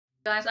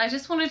Guys, I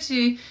just wanted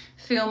to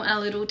film a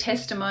little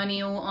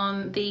testimonial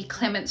on the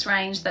Clémence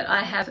range that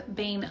I have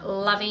been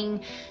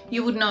loving.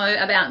 You would know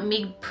about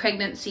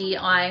mid-pregnancy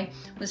I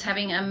was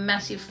having a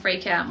massive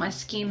freak out. My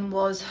skin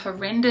was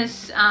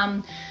horrendous.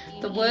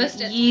 The worst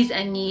years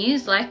and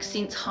years, like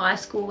since high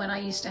school when I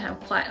used to have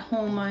quite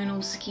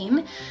hormonal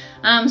skin.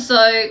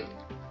 So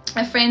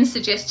a friend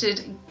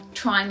suggested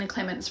trying the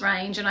Clémence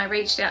range, and I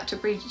reached out to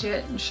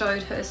Bridget and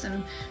showed her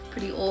some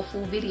pretty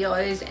awful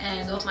videos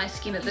and of my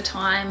skin at the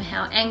time,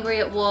 how angry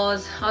it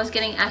was. I was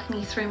getting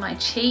acne through my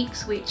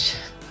cheeks, which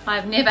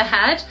I've never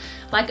had,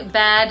 like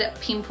bad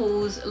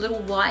pimples, little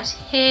white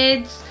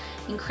heads,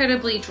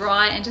 incredibly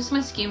dry, and just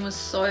my skin was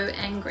so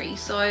angry.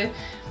 So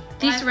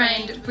this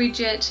range,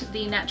 Bridget,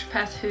 the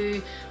naturopath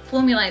who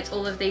formulates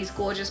all of these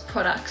gorgeous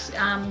products,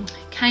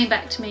 came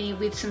back to me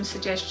with some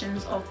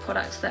suggestions of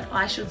products that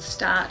I should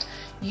start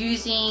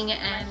using,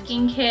 and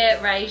skincare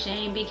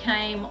regime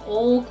became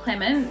all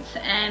Clémence,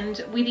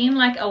 and within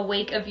like a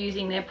week of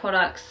using their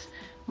products,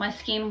 my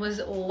skin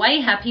was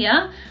way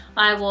happier.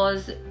 I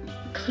was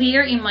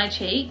clear in my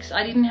cheeks.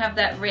 I didn't have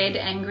that red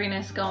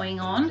angriness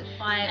going on.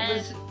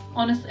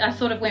 Honestly, I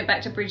sort of went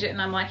back to Bridget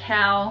and I'm like,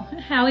 how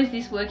is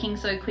this working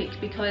so quick?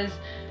 Because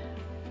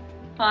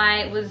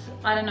I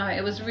don't know,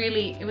 it was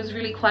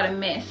really quite a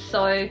mess.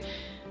 So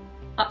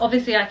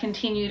obviously I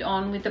continued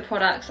on with the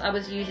products I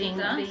was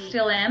using,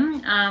 still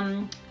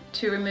am,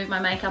 to remove my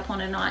makeup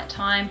on a night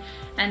time,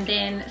 and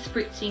then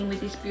spritzing with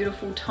this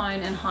beautiful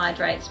tone and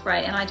hydrate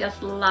spray. And I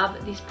just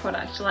love this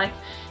product. Like,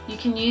 you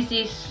can use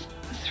this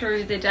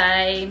through the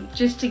day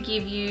just to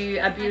give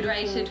you a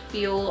beautiful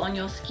feel on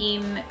your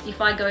skin. If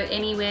I go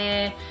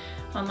anywhere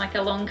on like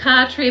a long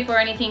car trip or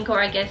anything,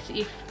 or I guess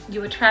if you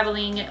were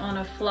traveling on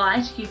a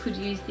flight, you could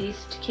use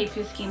this to keep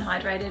your skin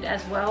hydrated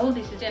as well.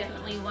 This is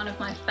definitely one of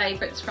my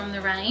favorites from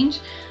the range.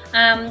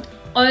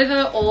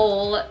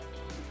 Overall,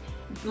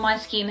 my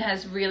skin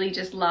has really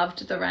just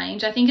loved the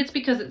range. I think it's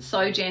because it's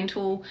so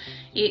gentle.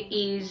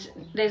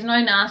 There's no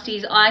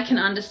nasties. I can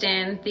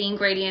understand the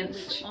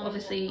ingredients,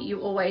 obviously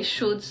you always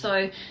should,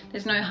 so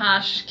there's no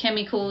harsh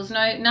chemicals,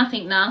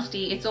 nothing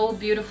nasty. It's all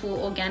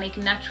beautiful, organic,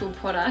 natural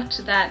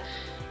product that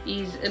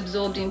is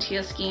absorbed into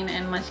your skin,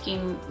 and my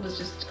skin was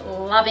just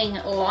loving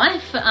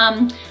life.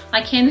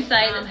 I can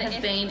say that has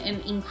been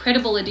an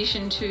incredible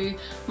addition to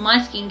my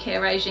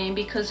skincare regime,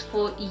 because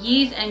for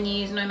years and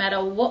years, no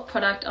matter what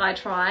product I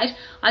tried,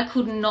 I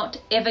could not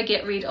ever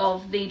get rid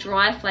of the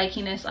dry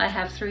flakiness I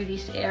have through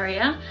this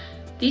area.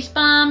 This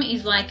balm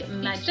is like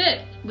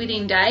magic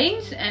within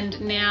days, and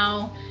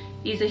now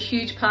is a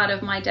huge part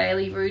of my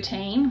daily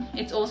routine.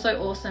 It's also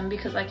awesome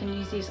because I can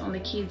use this on the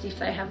kids if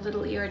they have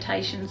little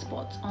irritation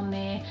spots on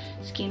their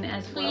skin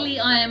as well. Clearly,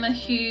 I am a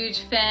huge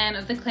fan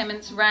of the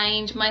Clémence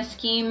range. My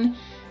skin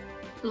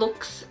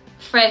looks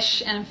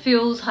fresh and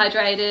feels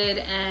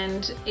hydrated,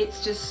 and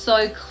it's just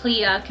so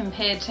clear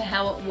compared to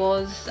how it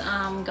was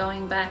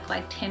going back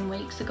like 10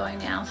 weeks ago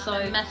now.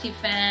 So massive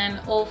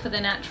fan, all for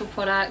the natural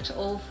product,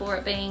 all for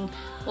it being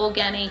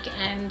organic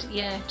and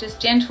yeah, just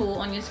gentle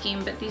on your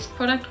skin. But this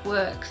product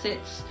works.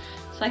 It's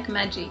like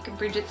magic.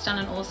 Bridget's done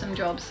an awesome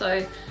job,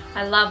 so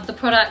I love the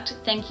product.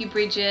 Thank you,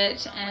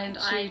 Bridget, and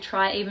I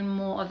try even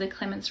more of the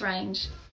Clémence range.